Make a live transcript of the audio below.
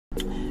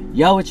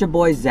Yo, it's your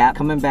boy Zap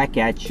coming back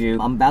at you.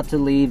 I'm about to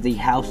leave the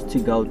house to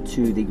go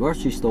to the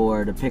grocery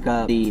store to pick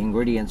up the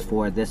ingredients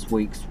for this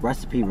week's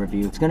recipe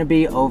review. It's gonna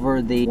be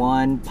over the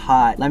one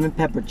pot lemon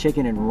pepper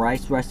chicken and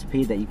rice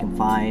recipe that you can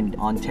find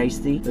on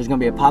Tasty. There's gonna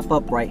be a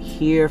pop-up right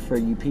here for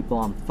you people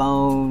on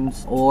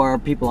phones or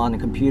people on the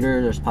computer.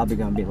 There's probably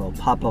gonna be a little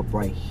pop-up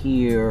right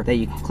here that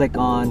you can click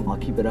on. I'll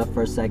keep it up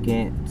for a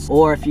second.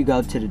 Or if you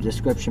go to the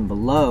description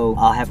below,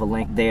 I'll have a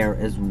link there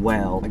as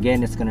well.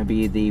 Again, it's gonna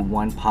be the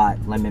one pot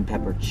lemon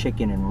pepper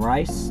chicken and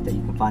rice that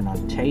you can find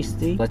on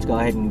Tasty. Let's go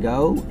ahead and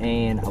go,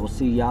 and I will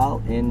see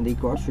y'all in the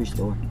grocery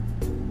store.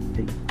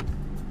 Peace.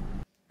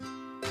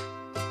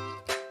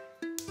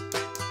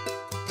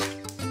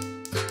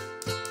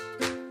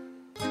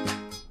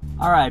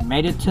 All right,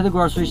 made it to the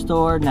grocery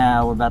store.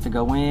 Now we're about to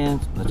go in.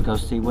 Let's go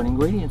see what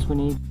ingredients we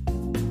need.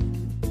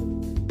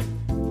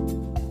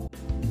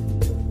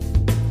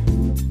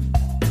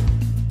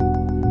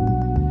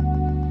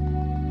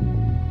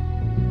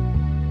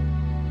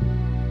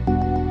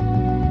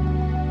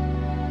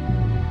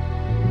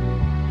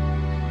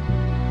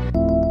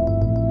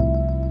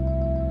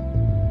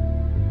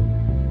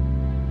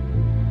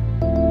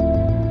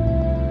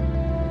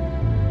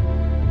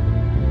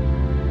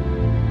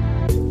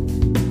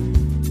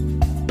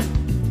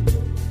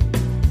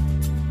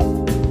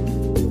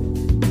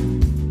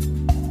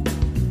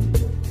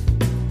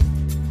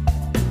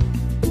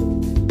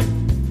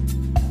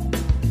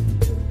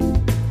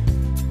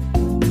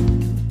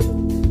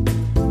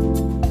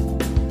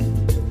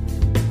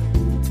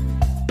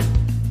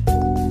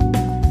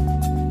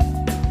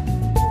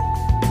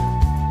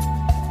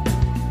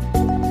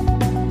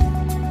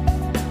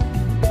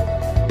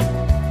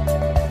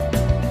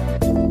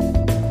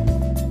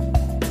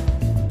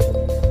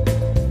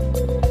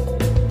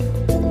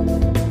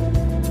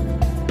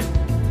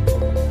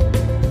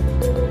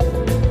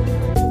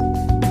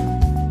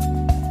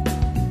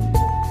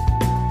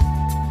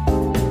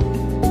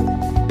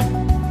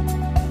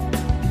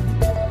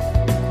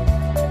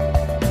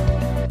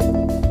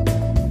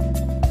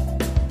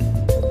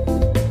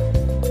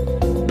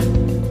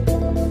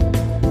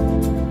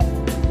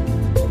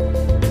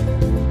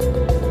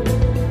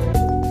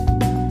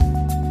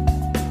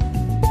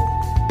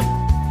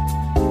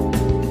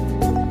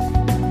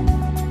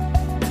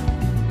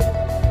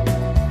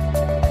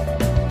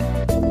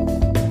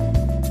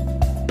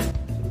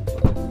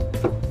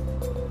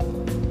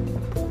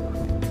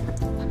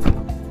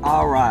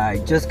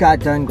 Alright, just got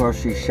done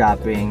grocery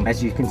shopping.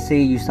 As you can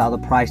see, you saw the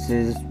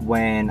prices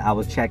when I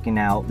was checking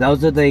out.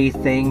 Those are the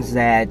things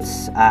that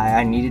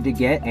I needed to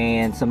get,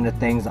 and some of the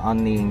things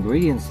on the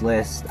ingredients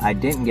list I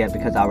didn't get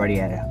because I already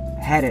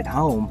had it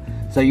home.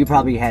 So you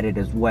probably had it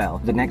as well.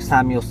 The next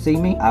time you'll see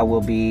me, I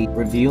will be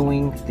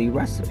reviewing the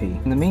recipe.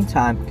 In the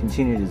meantime,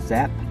 continue to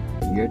zap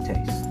your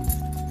taste.